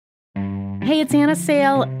Hey, it's Anna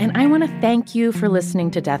Sale, and I want to thank you for listening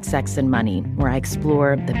to Death, Sex, and Money, where I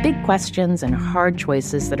explore the big questions and hard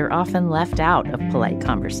choices that are often left out of polite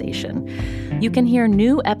conversation. You can hear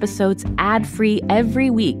new episodes ad-free every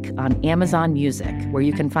week on Amazon Music, where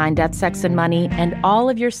you can find Death, Sex, and Money and all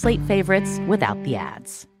of your Slate favorites without the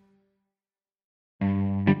ads.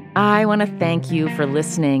 I want to thank you for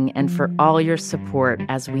listening and for all your support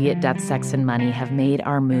as we at Death, Sex, and Money have made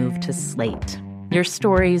our move to Slate. Your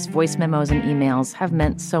stories, voice memos, and emails have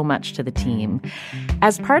meant so much to the team.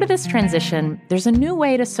 As part of this transition, there's a new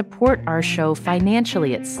way to support our show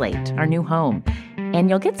financially at Slate, our new home, and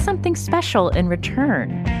you'll get something special in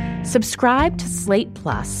return. Subscribe to Slate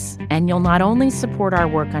Plus, and you'll not only support our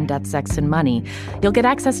work on Death, Sex, and Money, you'll get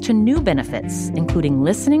access to new benefits, including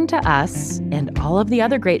listening to us and all of the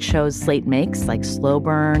other great shows Slate makes, like Slow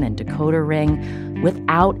Burn and Decoder Ring,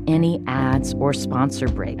 without any ads or sponsor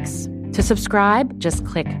breaks. To subscribe, just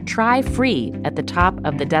click Try Free at the top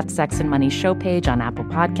of the Death, Sex, and Money show page on Apple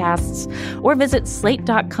Podcasts, or visit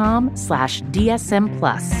slate.com/DSM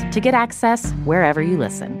Plus to get access wherever you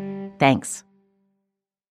listen. Thanks.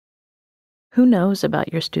 Who knows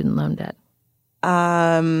about your student loan debt?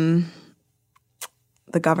 The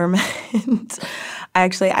government.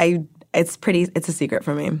 It's a secret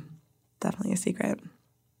for me. Definitely a secret.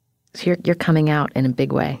 So you're coming out in a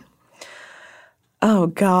big way. Oh,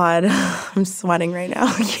 God. I'm sweating right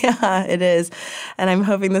now. Yeah, it is. And I'm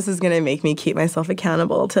hoping this is going to make me keep myself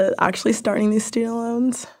accountable to actually starting these student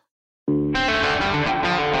loans.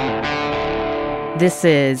 This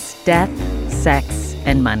is Death, Sex,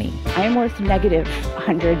 and Money. I am worth negative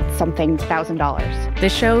 $100-something thousand. The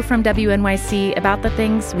show from WNYC about the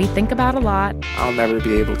things we think about a lot. I'll never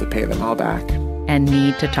be able to pay them all back. And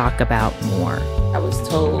need to talk about more. I was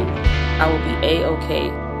told I will be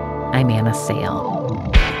A-OK. I'm Anna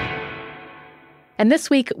Sale. And this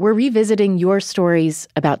week, we're revisiting your stories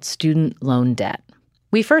about student loan debt.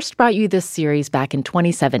 We first brought you this series back in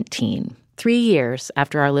 2017, 3 years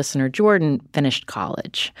after our listener Jordan finished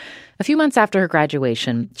college. A few months after her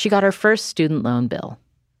graduation, she got her first student loan bill.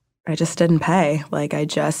 I just didn't pay. I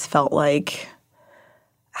just felt like,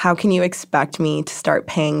 how can you expect me to start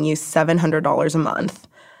paying you $700 a month?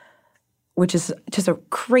 Which is just a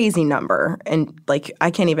crazy number. And,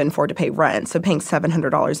 I can't even afford to pay rent. So paying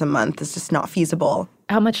 $700 a month is just not feasible.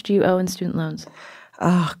 How much do you owe in student loans?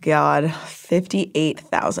 Oh, God,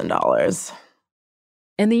 $58,000.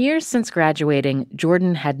 In the years since graduating,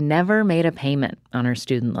 Jordan had never made a payment on her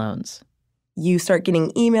student loans. You start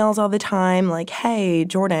getting emails all the time like, hey,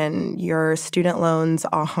 Jordan, your student loans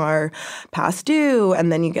are past due.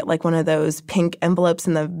 And then you get one of those pink envelopes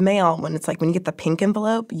in the mail when it's when you get the pink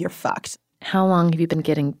envelope, you're fucked. How long have you been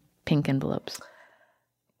getting pink envelopes?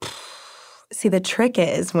 See, the trick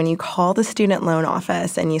is when you call the student loan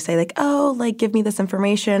office and you say give me this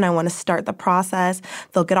information, I want to start the process,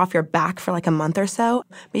 they'll get off your back for a month or so,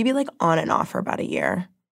 maybe on and off for about a year.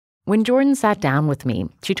 When Jordan sat down with me,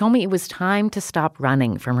 she told me it was time to stop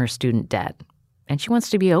running from her student debt, and she wants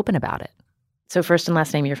to be open about it. So first and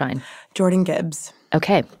last name, you're fine. Jordan Gibbs.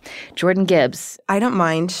 Okay, Jordan Gibbs. I don't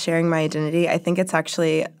mind sharing my identity. I think it's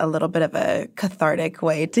actually a little bit of a cathartic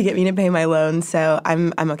way to get me to pay my loan, so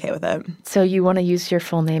I'm okay with it. So you want to use your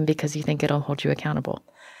full name because you think it'll hold you accountable?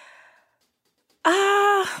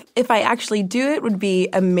 If I actually do it would be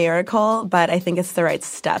a miracle, but I think it's the right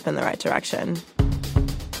step in the right direction.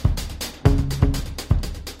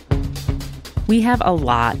 We have a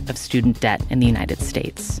lot of student debt in the United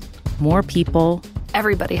States. More people,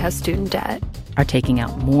 everybody has student debt, are taking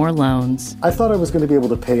out more loans. I thought I was going to be able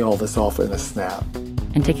to pay all this off in a snap.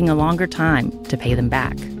 And taking a longer time to pay them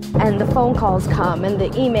back. And the phone calls come, and the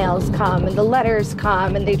emails come, and the letters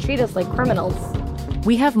come, and they treat us like criminals.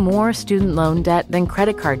 We have more student loan debt than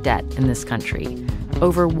credit card debt in this country.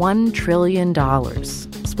 Over $1 trillion,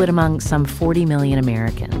 split among some 40 million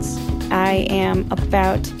Americans. I am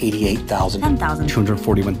about 88,000. 10,000.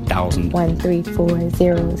 241,000.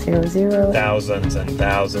 134000. Thousands and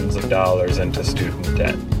thousands of dollars into student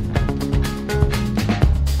debt.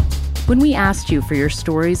 When we asked you for your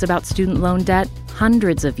stories about student loan debt,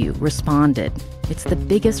 hundreds of you responded. It's the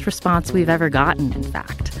biggest response we've ever gotten, in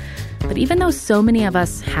fact. But even though so many of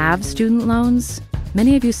us have student loans,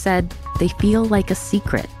 many of you said they feel like a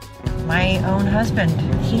secret. My own husband,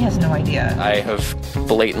 he has no idea. I have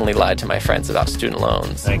blatantly lied to my friends about student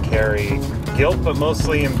loans. I carry guilt, but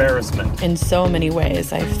mostly embarrassment. In so many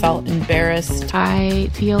ways, I felt embarrassed. I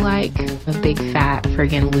feel like a big fat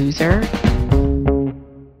friggin' loser.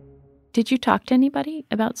 Did you talk to anybody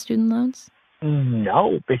about student loans?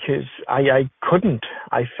 No, because I couldn't.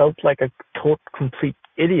 I felt like a complete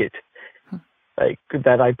idiot. like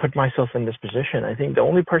that I put myself in this position. I think the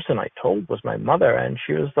only person I told was my mother, and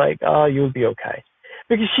she was like, "Oh, you'll be okay,"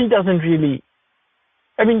 because she doesn't really.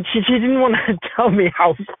 I mean, she didn't want to tell me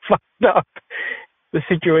how fucked up the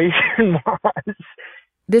situation was.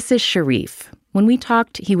 This is Sharif. When we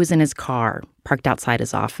talked, he was in his car, parked outside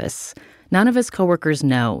his office. None of his coworkers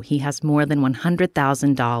know he has more than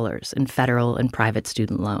 $100,000 in federal and private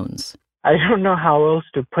student loans. I don't know how else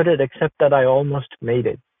to put it except that I almost made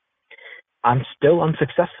it. I'm still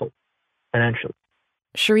unsuccessful financially.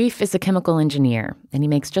 Sharif is a chemical engineer, and he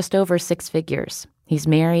makes just over 6 figures. He's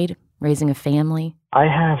married, raising a family. I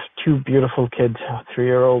have 2 beautiful kids, a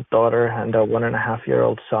 3-year-old daughter and a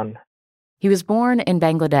 1.5-year-old son. He was born in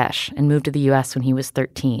Bangladesh and moved to the U.S. when he was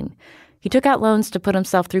 13. He took out loans to put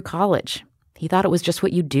himself through college. He thought it was just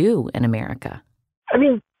what you do in America. I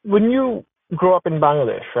mean, when you grow up in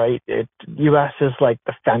Bangladesh, right, U.S. is like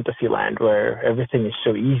the fantasy land where everything is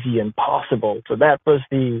so easy and possible. So that was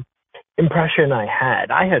the impression I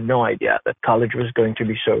had. I had no idea that college was going to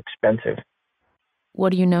be so expensive.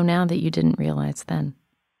 What do you know now that you didn't realize then?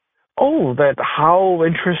 Oh, that how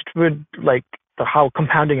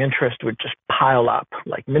compounding interest would just pile up.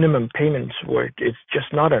 Like minimum payments it's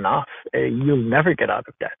just not enough. You'll never get out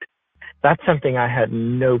of debt. That's something I had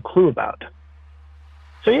no clue about.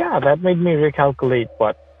 So yeah, that made me recalculate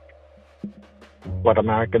what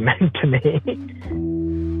America meant to me.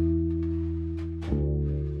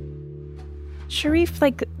 Sharif,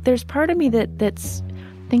 there's part of me that's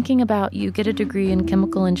thinking about you get a degree in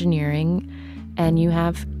chemical engineering and you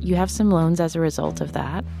have some loans as a result of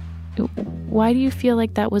that. Why do you feel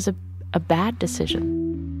like that was a bad decision?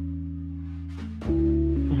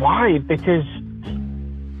 Why? Because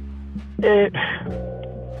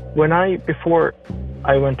before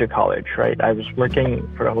I went to college, right, I was working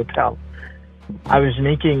for a hotel. I was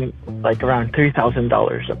making around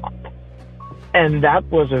 $3,000 a month. And that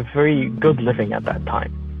was a very good living at that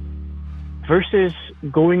time. Versus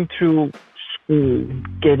going through school,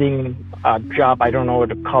 getting a job, I don't know what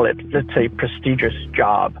to call it, let's say prestigious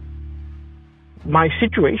job. My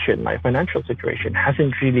financial situation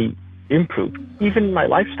hasn't really improved. Even my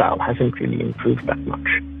lifestyle hasn't really improved that much.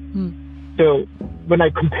 So when I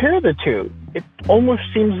compare the two, it almost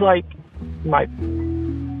seems like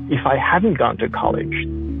if I hadn't gone to college,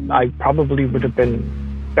 I probably would have been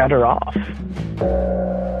better off.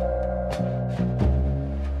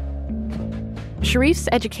 Sharif's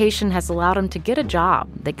education has allowed him to get a job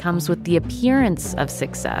that comes with the appearance of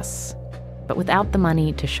success, but without the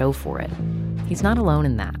money to show for it. He's not alone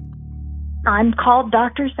in that. I'm called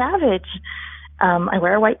Dr. Savage. I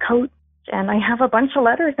wear a white coat, and I have a bunch of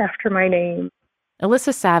letters after my name.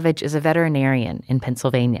 Alyssa Savage is a veterinarian in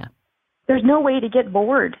Pennsylvania. There's no way to get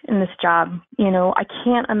bored in this job. I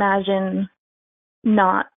can't imagine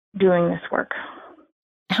not doing this work.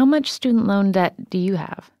 How much student loan debt do you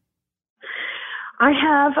have? I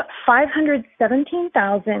have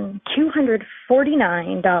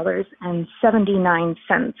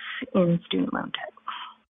 $517,249.79 in student loan debt.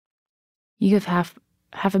 You have half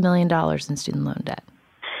 $500,000 in student loan debt.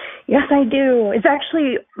 Yes, I do. It's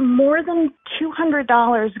actually more than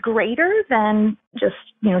 $200 greater than just,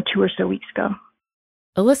 2 or so weeks ago.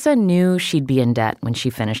 Alyssa knew she'd be in debt when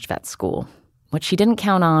she finished vet school. What she didn't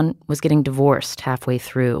count on was getting divorced halfway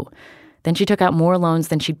through. Then she took out more loans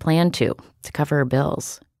than she'd planned to cover her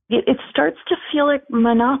bills. It starts to feel like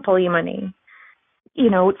monopoly money.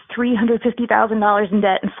 It's $350,000 in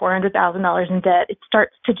debt and $400,000 in debt. It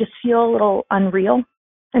starts to just feel a little unreal.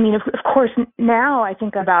 I mean, of course, now I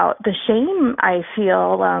think about the shame I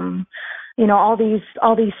feel, all these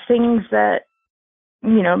things that,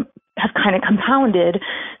 have kind of compounded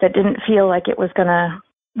that didn't feel like it was going to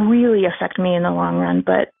really affect me in the long run,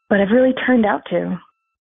 but have really turned out to.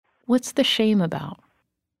 What's the shame about?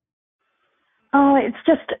 Oh, it's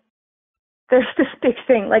just, there's this big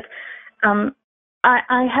thing.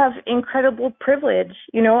 I have incredible privilege.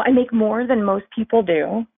 I make more than most people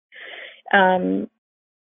do. And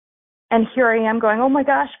here I am going, oh my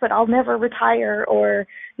gosh, but I'll never retire, or,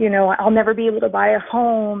 I'll never be able to buy a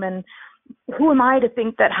home. And who am I to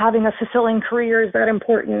think that having a fulfilling career is that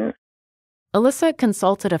important? Alyssa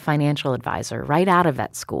consulted a financial advisor right out of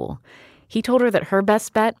vet school. He told her that her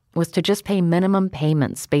best bet was to just pay minimum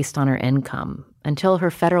payments based on her income until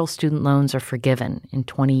her federal student loans are forgiven in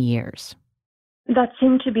 20 years. That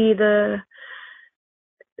seemed to be the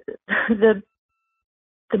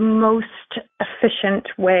most efficient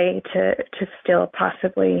way to still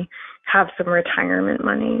possibly have some retirement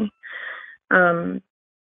money.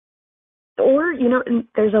 Or,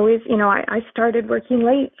 there's always, I started working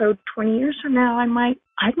late, so 20 years from now, I might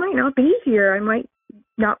not be here. I might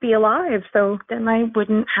not be alive, so then I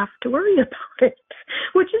wouldn't have to worry about it,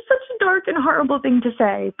 which is such a dark and horrible thing to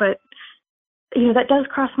say, but, that does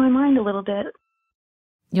cross my mind a little bit.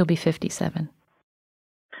 You'll be 57.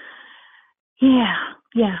 Yeah.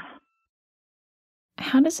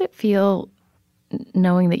 How does it feel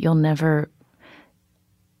knowing that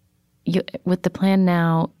with the plan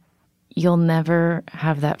now, you'll never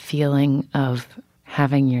have that feeling of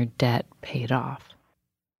having your debt paid off?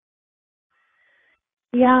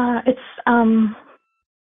 Yeah, it's,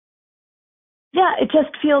 it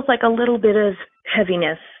just feels like a little bit of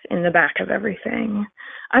heaviness in the back of everything.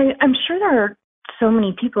 I'm sure there are so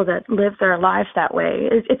many people that live their lives that way.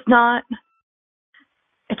 It's not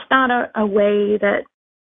a way that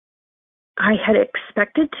I had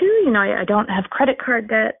expected to. I don't have credit card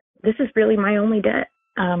debt. This is really my only debt,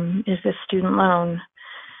 is this student loan.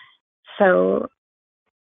 So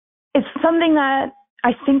it's something that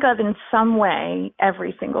I think of in some way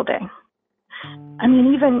every single day. I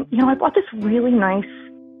mean, even, I bought this really nice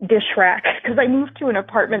dish rack because I moved to an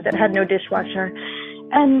apartment that had no dishwasher.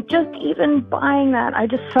 And just even buying that, I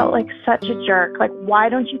just felt like such a jerk. Like, why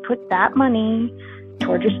don't you put that money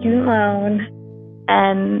towards your student loan?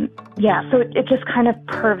 And so it just kind of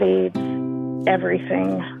pervades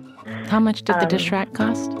everything. How much did the dish rack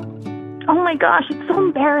cost? Oh my gosh, it's so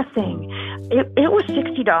embarrassing. It was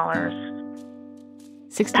 $60.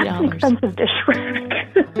 $60. That's an expensive dish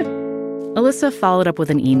rack. Alyssa followed up with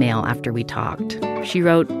an email after we talked. She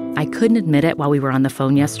wrote, "I couldn't admit it while we were on the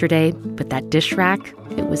phone yesterday, but that dish rack,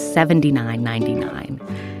 it was $79.99.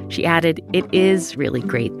 She added, "It is really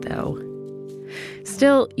great, though."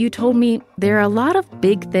 Still, you told me there are a lot of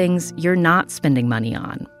big things you're not spending money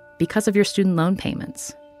on because of your student loan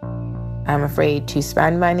payments. I'm afraid to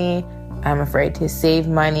spend money. I'm afraid to save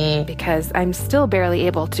money. Because I'm still barely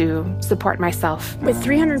able to support myself. With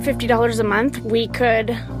 $350 a month, we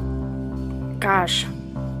could,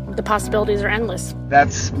 the possibilities are endless.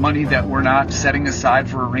 That's money that we're not setting aside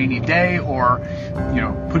for a rainy day or,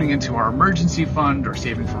 putting into our emergency fund or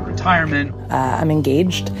saving for retirement. I'm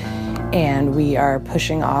engaged, and we are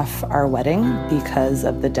pushing off our wedding because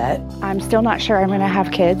of the debt. I'm still not sure I'm going to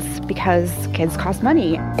have kids because kids cost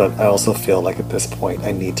money. But I also feel like at this point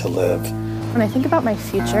I need to live. When I think about my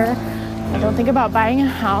future, I don't think about buying a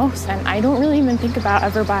house, and I don't really even think about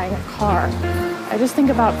ever buying a car. I just think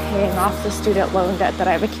about paying off the student loan debt that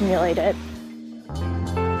I've accumulated.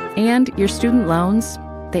 And your student loans,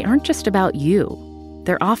 they aren't just about you.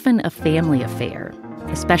 They're often a family affair,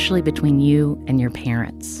 especially between you and your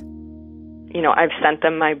parents. I've sent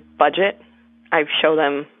them my budget. I've shown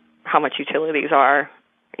them how much utilities are,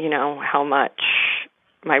 how much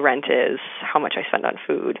my rent is, how much I spend on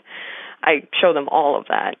food. I show them all of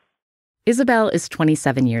that. Isabel is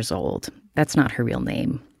 27 years old. That's not her real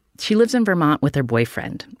name. She lives in Vermont with her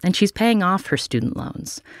boyfriend, and she's paying off her student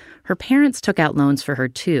loans. Her parents took out loans for her,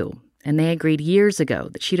 too, and they agreed years ago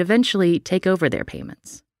that she'd eventually take over their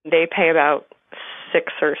payments. They pay about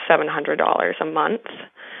 $600 or $700 a month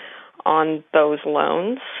on those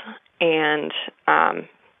loans, and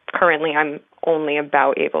currently I'm only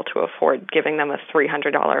about able to afford giving them a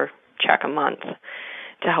 $300 check a month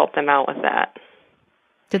to help them out with that.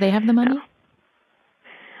 Do they have the money?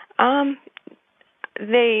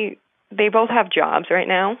 They both have jobs right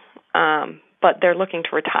now, but they're looking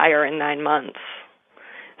to retire in 9 months.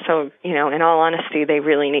 So, in all honesty, they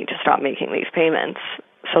really need to stop making these payments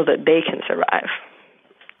so that they can survive.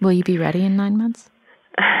 Will you be ready in 9 months?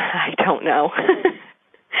 I don't know.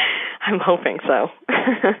 I'm hoping so.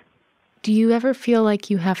 Do you ever feel like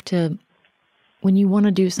you have to, when you want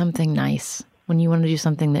to do something nice, when you want to do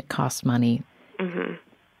something that costs money,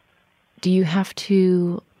 do you have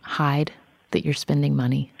to hide that you're spending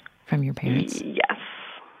money from your parents? Yes.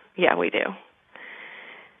 Yeah, we do.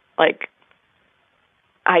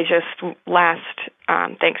 Last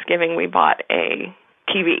Thanksgiving, we bought a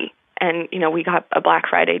TV. And, we got a Black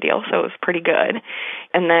Friday deal, so it was pretty good.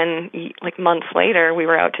 And then, months later, we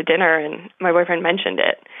were out to dinner, and my boyfriend mentioned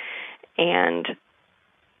it. And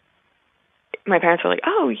my parents were like,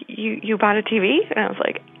 "Oh, you bought a TV?" And I was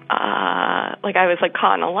like, I was,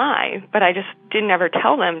 caught in a lie. But I just didn't ever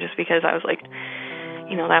tell them just because I was like,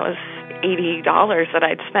 that was $80 that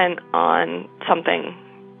I'd spent on something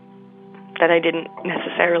that I didn't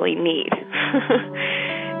necessarily need.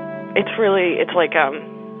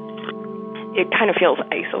 It kind of feels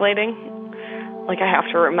isolating. I have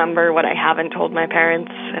to remember what I haven't told my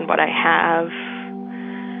parents and what I have.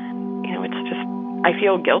 It's just, I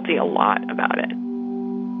feel guilty a lot about it.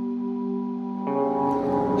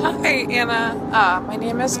 Hi, Anna. My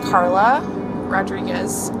name is Carla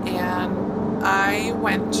Rodriguez, and I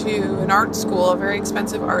went to an art school, a very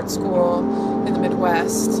expensive art school in the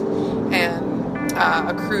Midwest, and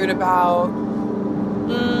accrued about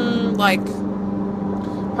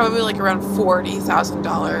probably around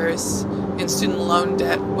 $40,000 in student loan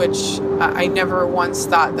debt, which I never once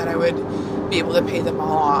thought that I would be able to pay them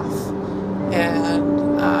all off. And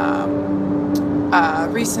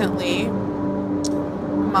recently,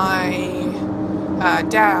 my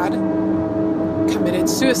dad committed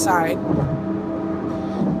suicide.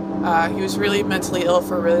 He was really mentally ill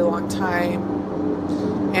for a really long time,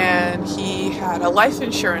 and he had a life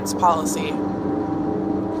insurance policy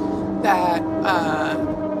that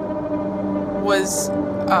was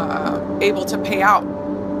able to pay out,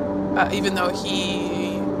 even though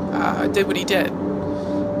he did what he did.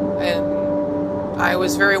 And I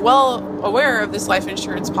was very well aware of this life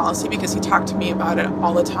insurance policy because he talked to me about it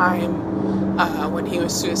all the time when he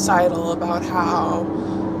was suicidal, about how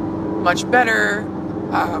much better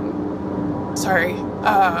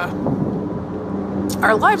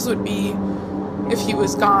our lives would be if he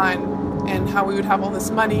was gone, and how we would have all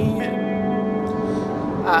this money.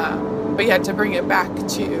 But yeah, to bring it back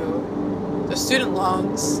to the student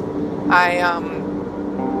loans, I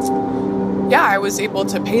was able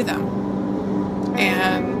to pay them.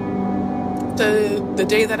 And the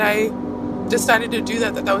day that I decided to do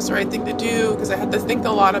that was the right thing to do, because I had to think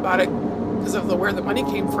a lot about it because of where the money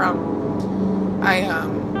came from. I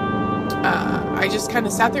just kind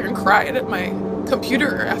of sat there and cried at my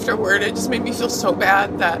computer afterward. It just made me feel so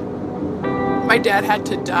bad that my dad had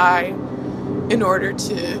to die in order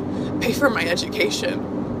to pay for my education.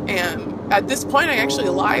 And at this point, I actually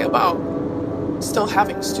lie about still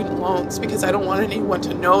having student loans because I don't want anyone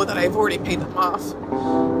to know that I've already paid them off.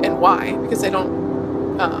 And why? Because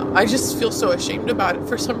I just feel so ashamed about it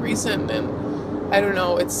for some reason. And I don't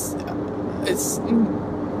know, it's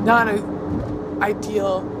not an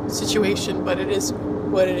ideal situation, but it is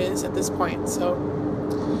what it is at this point. So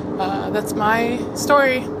that's my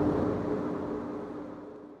story.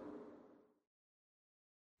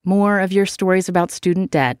 More of your stories about student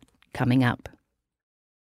debt coming up.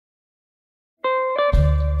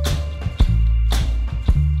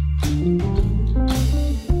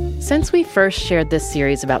 Since we first shared this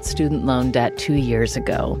series about student loan debt 2 years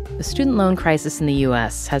ago, the student loan crisis in the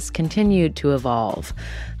U.S. has continued to evolve.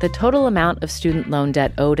 The total amount of student loan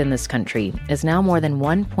debt owed in this country is now more than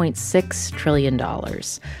 $1.6 trillion.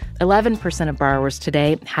 11% of borrowers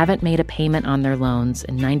today haven't made a payment on their loans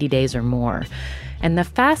in 90 days or more. And the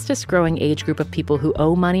fastest growing age group of people who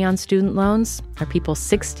owe money on student loans are people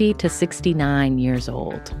 60 to 69 years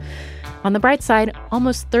old. On the bright side,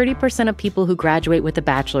 almost 30% of people who graduate with a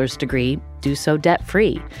bachelor's degree do so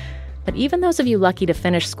debt-free. But even those of you lucky to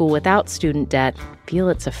finish school without student debt feel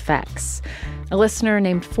its effects. A listener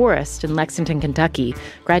named Forrest in Lexington, Kentucky,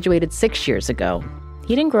 graduated 6 years ago.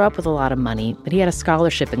 He didn't grow up with a lot of money, but he had a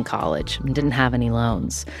scholarship in college and didn't have any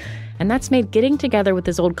loans. And that's made getting together with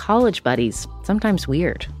his old college buddies sometimes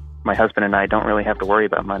weird. My husband and I don't really have to worry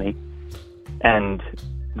about money, and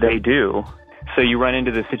they do. So you run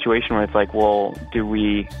into this situation where it's like, well, do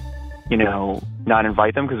we, not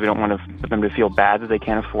invite them because we don't want them to feel bad that they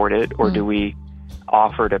can't afford it? Or do we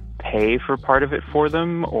offer to pay for part of it for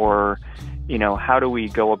them? Or, how do we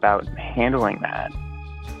go about handling that?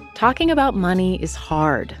 Talking about money is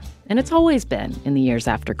hard. And it's always been in the years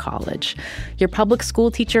after college. Your public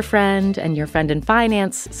school teacher friend and your friend in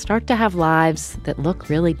finance start to have lives that look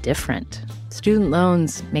really different. Student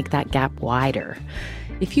loans make that gap wider.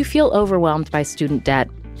 If you feel overwhelmed by student debt,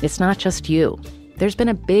 it's not just you. There's been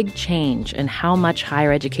a big change in how much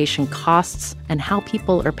higher education costs and how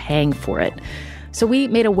people are paying for it. So we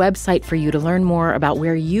made a website for you to learn more about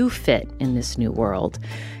where you fit in this new world.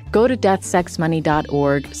 Go to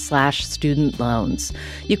deathsexmoney.org/student loans.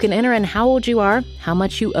 You can enter in how old you are, how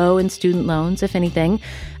much you owe in student loans, if anything,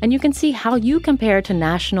 and you can see how you compare to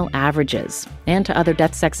national averages and to other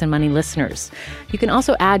Death, Sex, and Money listeners. You can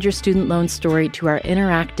also add your student loan story to our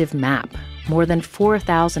interactive map. More than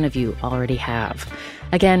 4,000 of you already have.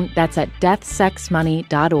 Again, that's at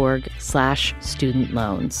deathsexmoney.org/student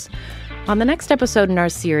loans. On the next episode in our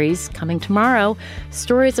series, coming tomorrow,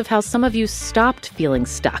 stories of how some of you stopped feeling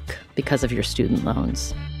stuck because of your student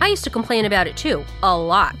loans. I used to complain about it too, a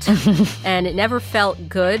lot. And it never felt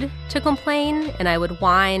good to complain, and I would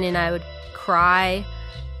whine and I would cry,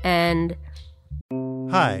 and...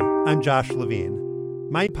 Hi, I'm Josh Levine.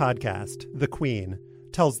 My podcast, The Queen,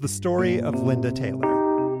 tells the story of Linda Taylor.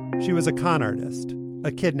 She was a con artist,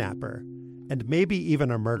 a kidnapper, and maybe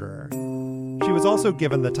even a murderer. She was also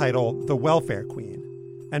given the title the Welfare Queen,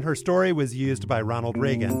 and her story was used by Ronald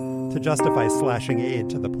Reagan to justify slashing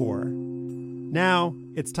aid to the poor. Now,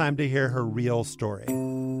 it's time to hear her real story.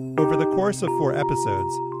 Over the course of 4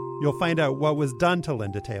 episodes, you'll find out what was done to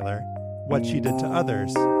Linda Taylor, what she did to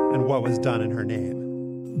others, and what was done in her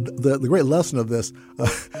name. The great lesson of this,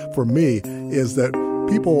 for me, is that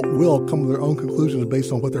people will come to their own conclusions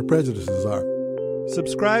based on what their prejudices are.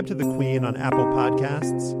 Subscribe to The Queen on Apple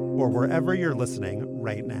Podcasts or wherever you're listening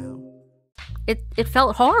right now. It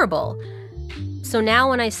felt horrible. So now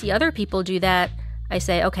when I see other people do that, I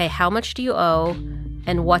say, okay, how much do you owe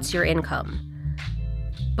and what's your income?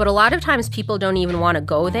 But a lot of times people don't even want to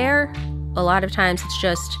go there. A lot of times it's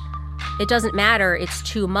just, it doesn't matter, it's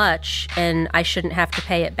too much and I shouldn't have to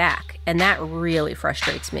pay it back. And that really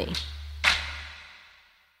frustrates me.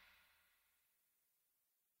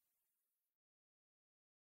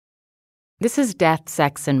 This is Death,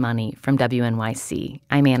 Sex, and Money from WNYC.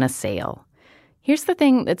 I'm Anna Sale. Here's the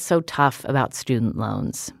thing that's so tough about student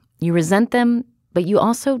loans. You resent them, but you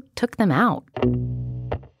also took them out.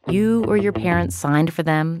 You or your parents signed for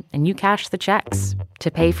them, and you cashed the checks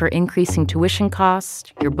to pay for increasing tuition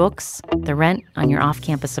costs, your books, the rent on your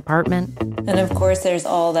off-campus apartment. And of course, there's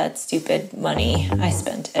all that stupid money I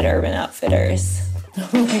spent at Urban Outfitters. Oh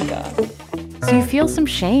my God. So you feel some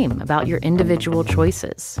shame about your individual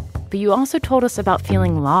choices, but you also told us about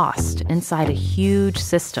feeling lost inside a huge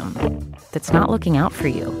system that's not looking out for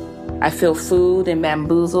you. I feel fooled and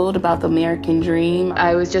bamboozled about the American dream.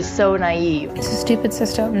 I was just so naive. It's a stupid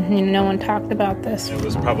system. No one talked about this. It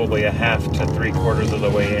was probably a half to 3/4 of the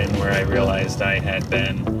way in where I realized I had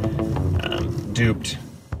been duped.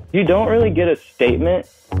 You don't really get a statement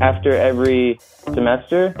after every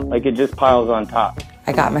semester. Like, it just piles on top.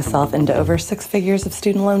 I got myself into over 6 figures of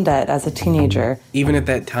student loan debt as a teenager. Even at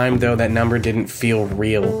that time, though, that number didn't feel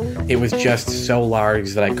real. It was just so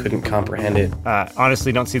large that I couldn't comprehend it.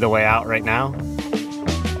 Honestly, don't see the way out right now.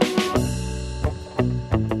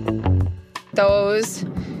 Those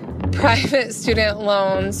private student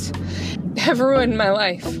loans have ruined my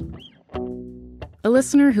life. A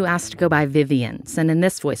listener who asked to go by Vivian sent in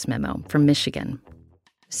this voice memo from Michigan.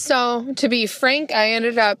 So, to be frank, I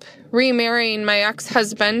ended up remarrying my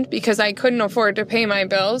ex-husband because I couldn't afford to pay my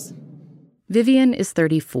bills. Vivian is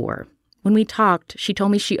 34. When we talked, she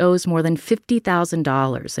told me she owes more than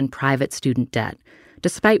 $50,000 in private student debt,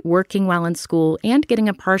 despite working while in school and getting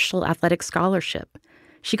a partial athletic scholarship.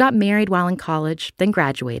 She got married while in college, then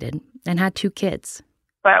graduated, and had 2 kids.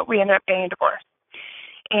 But we ended up getting divorced.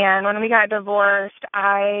 And when we got divorced,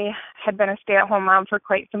 I had been a stay-at-home mom for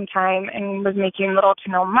quite some time and was making little to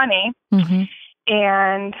no money. Mm-hmm.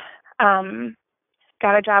 And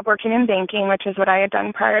got a job working in banking, which is what I had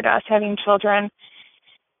done prior to us having children.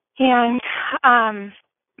 And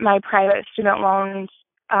my private student loans,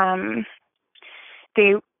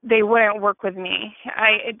 they wouldn't work with me.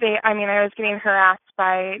 I was getting harassed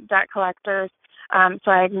by debt collectors, so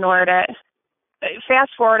I ignored it.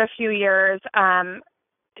 Fast forward a few years,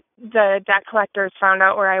 the debt collectors found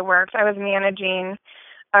out where I worked. I was managing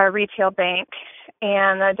a retail bank,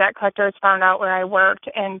 and the debt collectors found out where I worked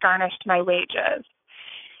and garnished my wages.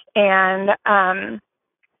 And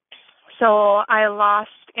so I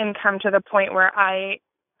lost income to the point where I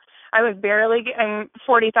was barely getting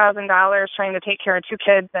 $40,000 trying to take care of 2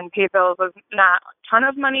 kids and pay bills was not a ton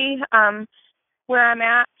of money where I'm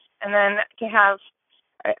at. And then to have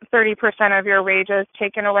 30% of your wages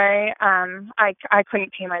taken away, I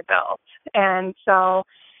couldn't pay my bills. And so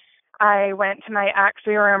I went to my ex.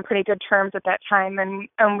 We were on pretty good terms at that time,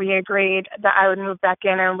 and we agreed that I would move back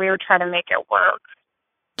in and we would try to make it work.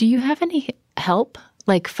 Do you have any help,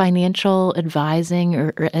 like financial advising,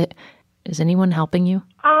 or is anyone helping you?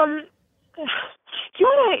 Do you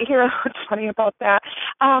want to hear what's funny about that?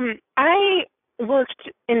 I worked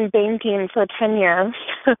in banking for 10 years.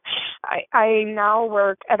 I now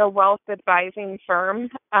work at a wealth advising firm.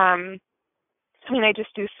 I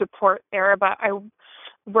just do support there, but I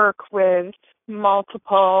work with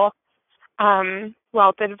multiple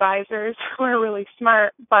wealth advisors who are really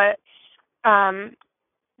smart, but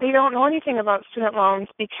they don't know anything about student loans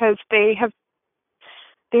because they've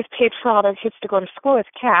paid for all their kids to go to school with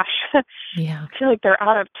cash. Yeah. I feel like they're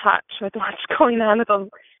out of touch with what's going on with them.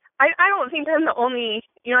 I don't think I'm the only,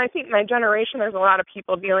 I think my generation, there's a lot of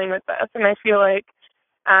people dealing with this. And I feel like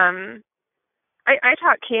I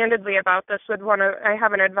talk candidly about this with I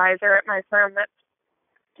have an advisor at my firm that's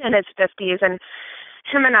in his 50s. And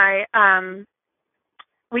him and I,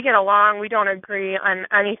 we get along. We don't agree on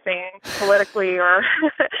anything politically or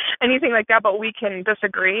anything like that, but we can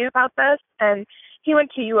disagree about this. And he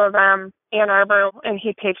went to U of M, Ann Arbor, and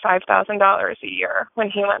he paid $5,000 a year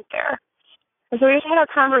when he went there. And so we just had a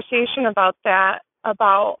conversation about that,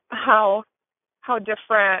 about how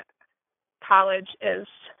different college is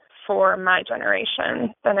for my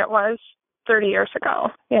generation than it was 30 years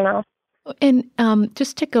ago, you know. And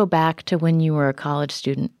just to go back to when you were a college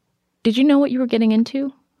student, did you know what you were getting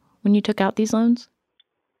into when you took out these loans?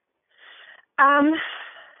 I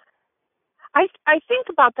think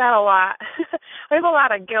about that a lot. I have a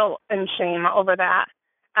lot of guilt and shame over that.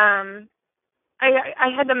 I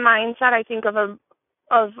had the mindset, I think, of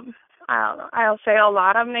I'll say a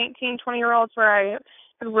lot of 19, 20-year-olds where I had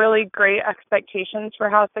really great expectations for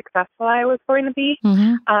how successful I was going to be.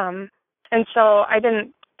 Mm-hmm. And so I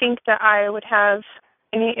didn't think that I would have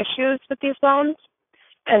any issues with these loans.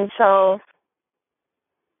 And so,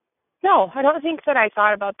 no, I don't think that I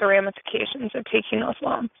thought about the ramifications of taking those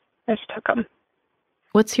loans. I just took them.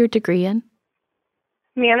 What's your degree in?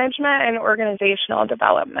 Management and organizational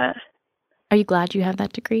development. Are you glad you have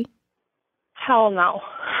that degree? Hell no.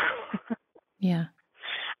 Yeah.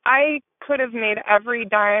 I could have made every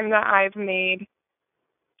dime that I've made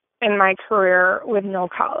in my career with no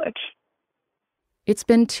college. It's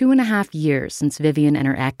been 2.5 years since Vivian and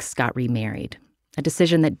her ex got remarried, a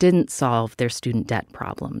decision that didn't solve their student debt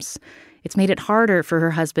problems. It's made it harder for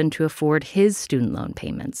her husband to afford his student loan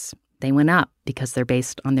payments. They went up because they're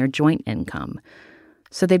based on their joint income.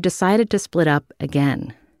 So they've decided to split up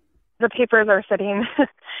again. The papers are sitting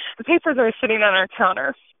on our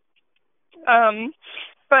counter.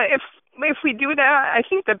 But if we do that, I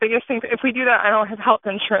think the biggest thing, if we do that, I don't have health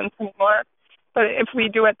insurance anymore. But if we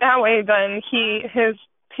do it that way, then his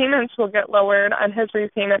payments will get lowered on his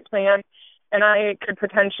repayment plan, and I could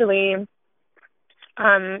potentially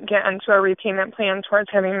get into a repayment plan towards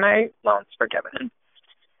having my loans forgiven.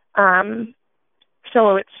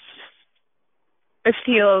 So it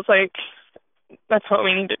feels like that's what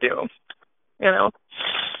we need to do. You know,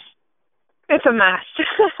 it's a mess.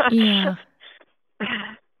 Yeah.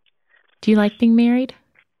 Do you like being married?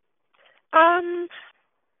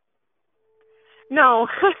 No,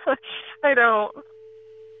 I don't.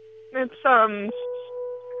 It's a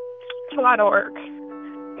lot of work,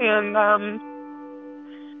 and I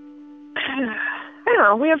don't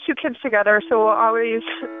know. We have 2 kids together, so I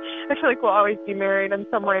feel like we'll always be married in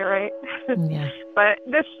some way, right? Yeah. But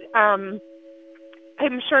this, I'm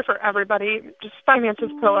sure for everybody, just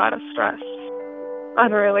finances put a lot of stress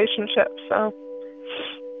on a relationship. So.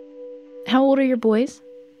 How old are your boys?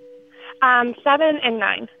 7 and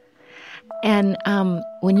 9. And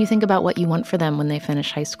when you think about what you want for them when they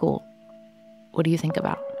finish high school, what do you think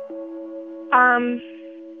about?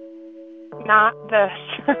 Not this.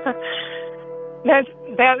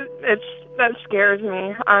 that scares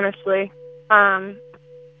me, honestly.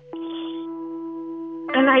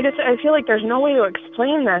 And I feel like there's no way to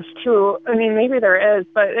explain this to. I mean, maybe there is,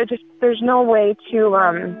 but there's no way to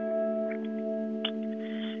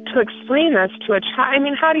explain this to a child. I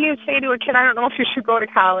mean, how do you say to a kid, I don't know if you should go to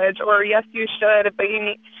college, or yes, you should, but you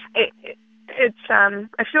need it's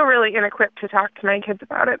I feel really inequipped to talk to my kids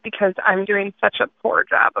about it because I'm doing such a poor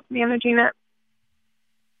job of managing it.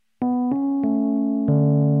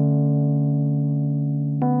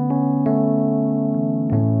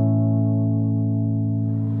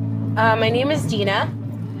 My name is Dina.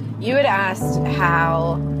 You had asked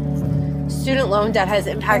how student loan debt has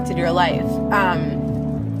impacted your life,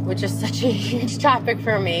 which is such a huge topic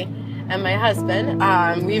for me and my husband.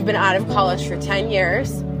 We've been out of college for 10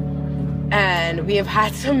 years, and we have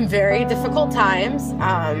had some very difficult times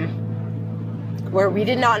where we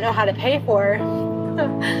did not know how to pay for.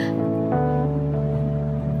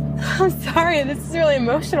 I'm sorry, this is really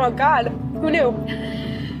emotional. God, who knew?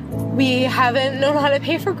 We haven't known how to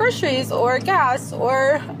pay for groceries or gas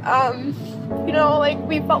or,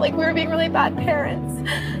 we felt like we were being really bad parents.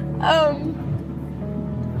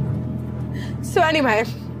 So anyway,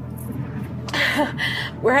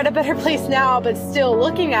 we're at a better place now, but still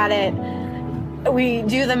looking at it, we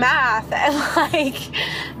do the math and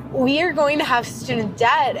we are going to have student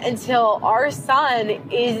debt until our son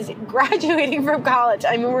is graduating from college.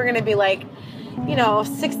 I mean, we're going to be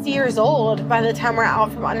 60 years old by the time we're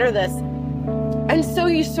out from under this. And so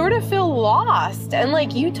you sort of feel lost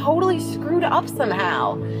and you totally screwed up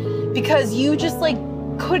somehow because you just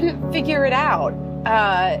couldn't figure it out.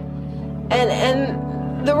 And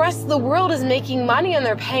the rest of the world is making money and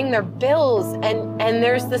they're paying their bills. And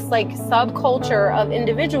there's this subculture of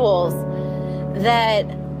individuals that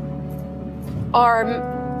are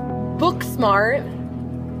book smart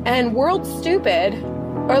and world stupid,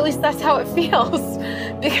 or at least that's how it feels,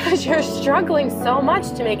 because you're struggling so much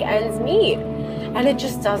to make ends meet. And it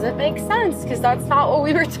just doesn't make sense because that's not what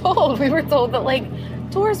we were told. We were told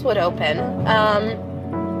that doors would open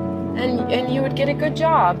and you would get a good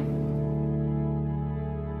job.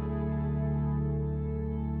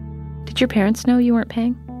 Did your parents know you weren't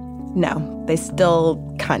paying? No, they still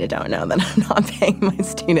kind of don't know that I'm not paying my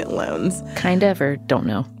student loans. Kind of, or don't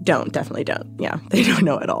know? Definitely don't. Yeah, they don't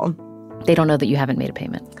know at all. They don't know that you haven't made a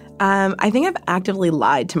payment? I think I've actively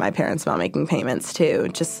lied to my parents about making payments, too.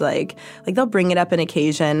 Just like they'll bring it up on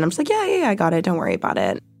occasion. I'm just like, yeah, I got it. Don't worry about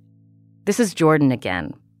it. This is Jordan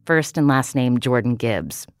again, first and last name Jordan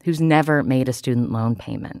Gibbs, who's never made a student loan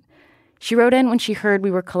payment. She wrote in when she heard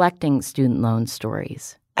we were collecting student loan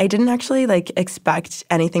stories. I didn't actually, expect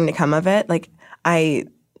anything to come of it. I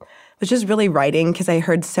was just really writing because I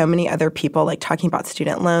heard so many other people, talking about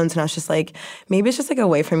student loans, and I was just like, maybe it's just, a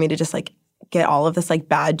way for me to just, get all of this,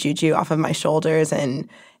 bad juju off of my shoulders. And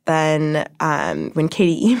then when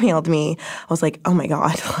Katie emailed me, I was like, oh, my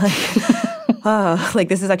God.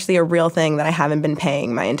 This is actually a real thing that I haven't been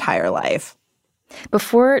paying my entire life.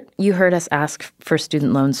 Before you heard us ask for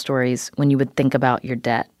student loan stories, when you would think about your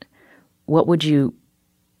debt, what would you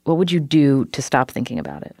do to stop thinking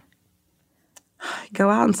about it? Go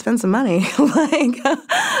out and spend some money.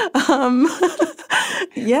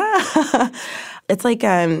 Yeah. It's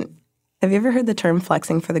have you ever heard the term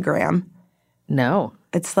flexing for the gram? No.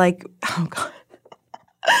 It's oh God.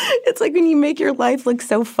 It's when you make your life look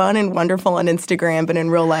so fun and wonderful on Instagram, but in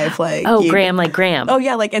real life, gram, like gram. Oh,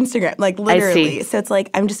 yeah, Instagram, literally. I see. So it's I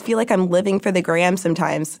just feel I'm living for the gram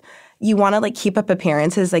sometimes. You want to, keep up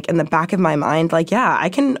appearances, in the back of my mind, yeah, I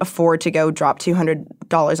can afford to go drop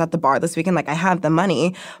 $200 at the bar this weekend. I have the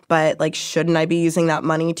money, but, shouldn't I be using that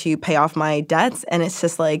money to pay off my debts? And it's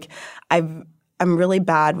just, I'm really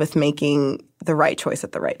bad with making the right choice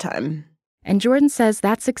at the right time. And Jordan says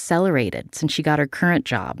that's accelerated since she got her current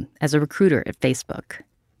job as a recruiter at Facebook.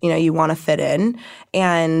 You want to fit in,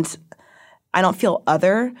 and I don't feel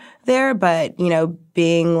other there, but,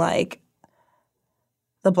 being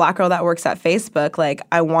the Black girl that works at Facebook,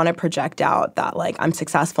 I want to project out that, I'm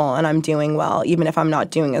successful and I'm doing well, even if I'm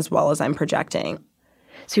not doing as well as I'm projecting.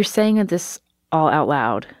 So you're saying this all out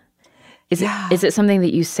loud. Is it something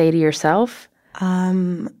that you say to yourself?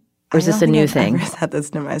 Or is this a new thing? I've never said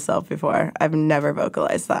this to myself before. I've never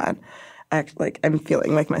vocalized that. I'm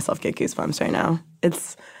feeling myself get goosebumps right now.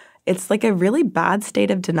 It's a really bad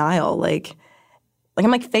state of denial.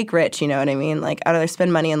 I'm fake rich, you know what I mean? I'd rather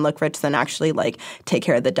spend money and look rich than actually take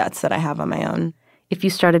care of the debts that I have on my own. If you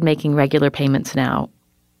started making regular payments now,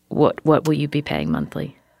 what will you be paying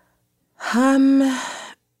monthly?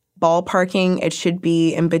 Ballparking, it should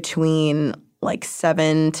be in between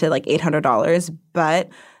 $700 to $800, but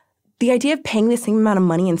the idea of paying the same amount of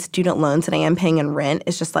money in student loans that I am paying in rent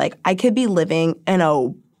is just I could be living in a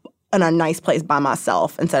nice place by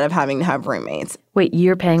myself instead of having to have roommates. Wait,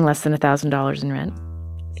 you're paying less than $1,000 in rent?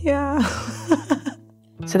 Yeah.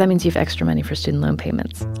 So that means you have extra money for student loan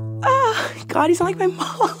payments. God, you sound like my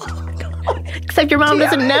mom. Except your mom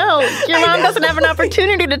doesn't know. Your mom doesn't have an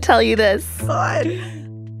opportunity to tell you this. God.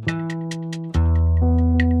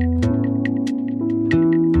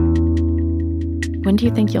 When do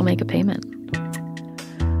you think you'll make a payment?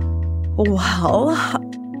 Well,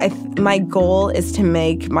 my goal is to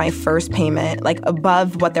make my first payment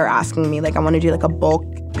above what they're asking me. I want to do a bulk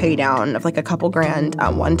pay down of a couple grand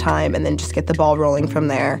at one time and then just get the ball rolling from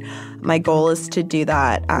there. My goal is to do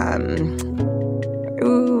that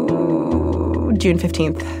June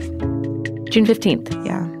 15th. June 15th?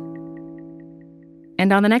 Yeah.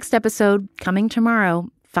 And on the next episode, coming tomorrow,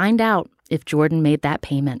 find out if Jordan made that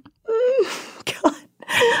payment. God.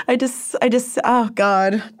 I just, oh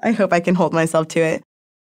God, I hope I can hold myself to it.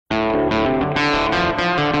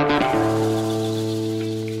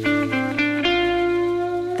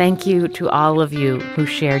 Thank you to all of you who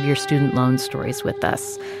shared your student loan stories with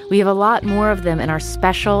us. We have a lot more of them in our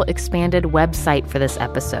special expanded website for this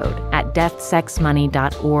episode at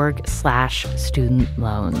deathsexmoney.org/student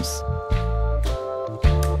loans.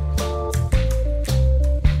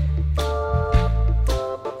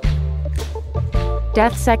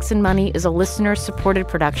 Death, Sex, and Money is a listener-supported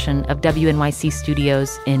production of WNYC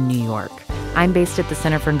Studios in New York. I'm based at the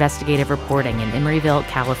Center for Investigative Reporting in Emeryville,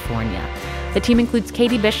 California. The team includes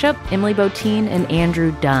Katie Bishop, Emily Botine, and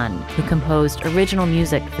Andrew Dunn, who composed original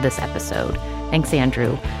music for this episode. Thanks,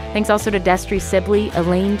 Andrew. Thanks also to Destry Sibley,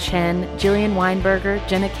 Elaine Chen, Jillian Weinberger,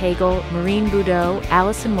 Jenna Cagle, Maureen Boudreau,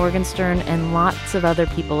 Allison Morgenstern, and lots of other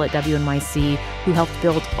people at WNYC who helped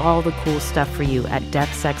build all the cool stuff for you at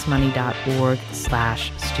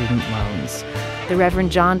deathsexmoney.org/student loans. The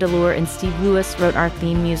Reverend John DeLure and Steve Lewis wrote our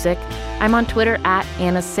theme music. I'm on Twitter at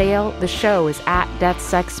Anna Sale. The show is at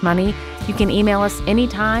DeathSexMoney. You can email us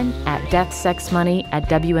anytime at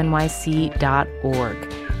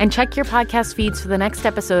deathsexmoney@wnyc.org. And check your podcast feeds for the next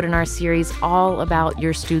episode in our series all about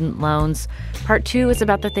your student loans. Part 2 is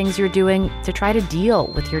about the things you're doing to try to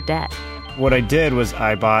deal with your debt. What I did was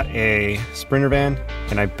I bought a Sprinter van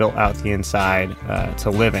and I built out the inside to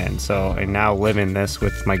live in. So I now live in this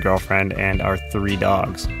with my girlfriend and our 3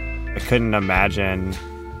 dogs. I couldn't imagine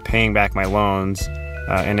paying back my loans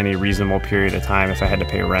in any reasonable period of time if I had to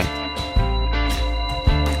pay rent.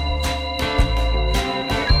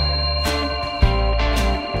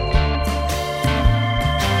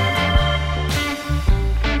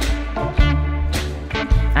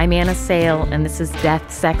 I'm Anna Sale, and this is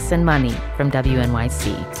Death, Sex, and Money from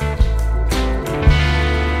WNYC.